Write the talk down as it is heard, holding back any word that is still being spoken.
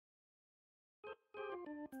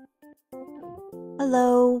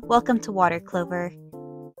Hello, welcome to Water Clover.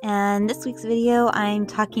 And this week's video, I'm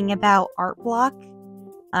talking about art block.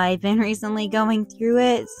 I've been recently going through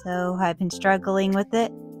it, so I've been struggling with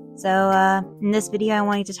it. So in this video, I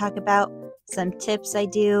wanted to talk about some tips I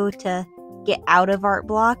do to get out of art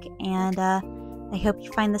block, and I hope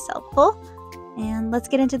you find this helpful. And let's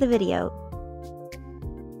get into the video.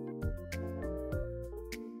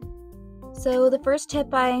 So the first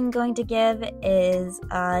tip I'm going to give is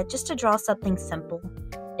just to draw something simple.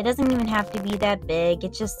 It doesn't even have to be that big.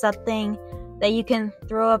 It's just something that you can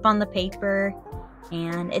throw up on the paper,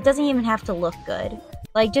 and it doesn't even have to look good.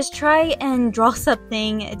 Like, just try and draw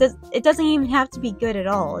something. It doesn't even have to be good at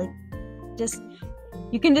all.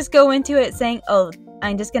 You can just go into it saying, oh,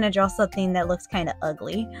 I'm just gonna draw something that looks kind of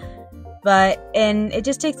ugly. And it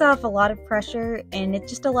just takes off a lot of pressure, and it's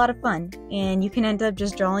just a lot of fun. And you can end up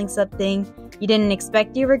just drawing something you didn't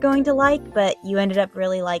expect you were going to like, but you ended up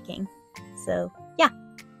really liking. So, yeah.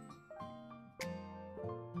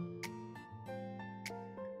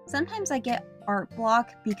 Sometimes I get art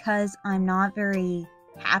block because I'm not very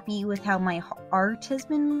happy with how my art has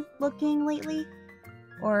been looking lately.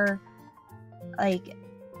 Or, like,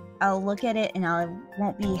 I'll look at it and I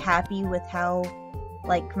won't be happy with how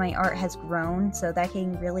my art has grown, so that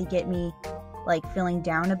can really get me feeling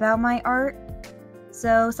down about my art.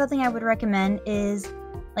 So something I would recommend is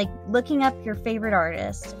looking up your favorite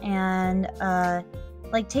artist and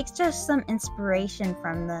take just some inspiration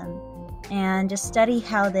from them and just study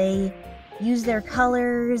how they use their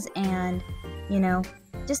colors, and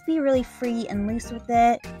just be really free and loose with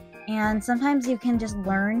it. And sometimes you can just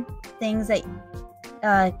learn things that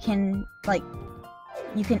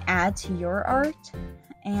you can add to your art.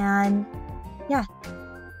 And yeah,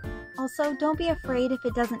 also don't be afraid if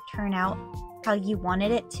it doesn't turn out how you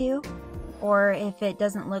wanted it to, or if it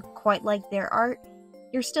doesn't look quite like their art.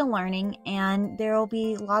 You're still learning, and there will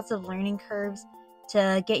be lots of learning curves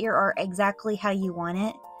to get your art exactly how you want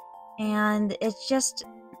it. And it's just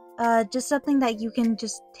something that you can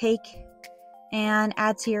just take and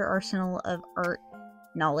add to your arsenal of art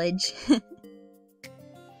knowledge.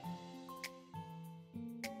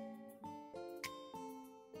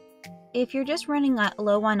 If you're just running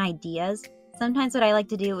low on ideas, sometimes what I like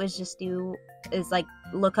to do is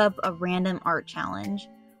look up a random art challenge,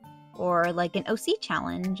 or an OC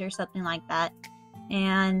challenge or something like that.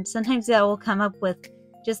 And sometimes that will come up with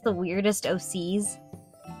just the weirdest OCs.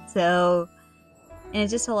 And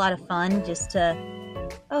it's just a lot of fun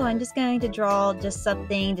I'm just going to draw just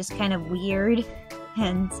something just kind of weird.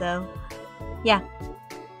 And so, yeah.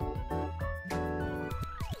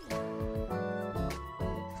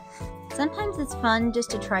 Sometimes it's fun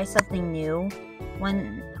just to try something new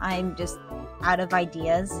when I'm just out of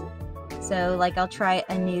ideas. So I'll try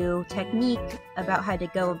a new technique about how to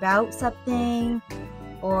go about something,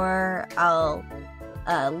 or I'll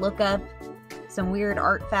look up some weird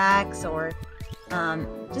art facts, or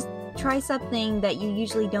just try something that you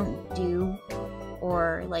usually don't do,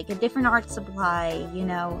 or a different art supply.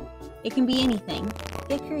 It can be anything.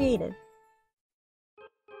 Get creative.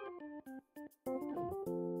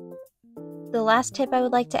 The last tip I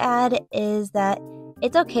would like to add is that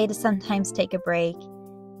it's okay to sometimes take a break.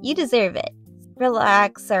 You deserve it.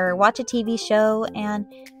 Relax or watch a TV show, and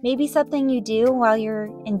maybe something you do while you're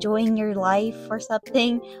enjoying your life or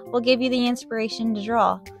something will give you the inspiration to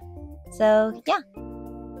draw. So, yeah.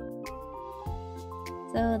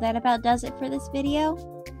 So that about does it for this video.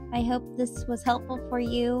 I hope this was helpful for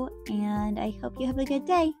you, and I hope you have a good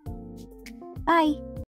day. Bye!